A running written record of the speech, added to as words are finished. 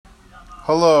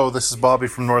Hello, this is Bobby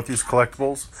from Northeast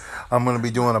Collectibles. I'm going to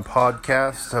be doing a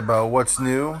podcast about what's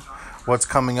new, what's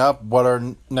coming up, what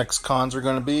our next cons are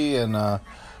going to be, and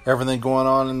everything going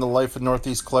on in the life of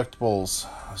Northeast Collectibles.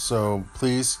 So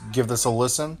please give this a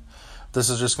listen.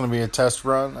 This is just going to be a test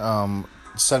run.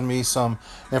 Send me some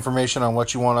information on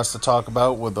what you want us to talk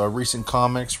about with recent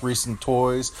comics, recent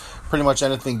toys, pretty much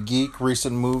anything geek,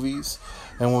 recent movies,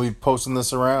 and we'll be posting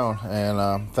this around.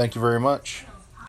 And thank you very much.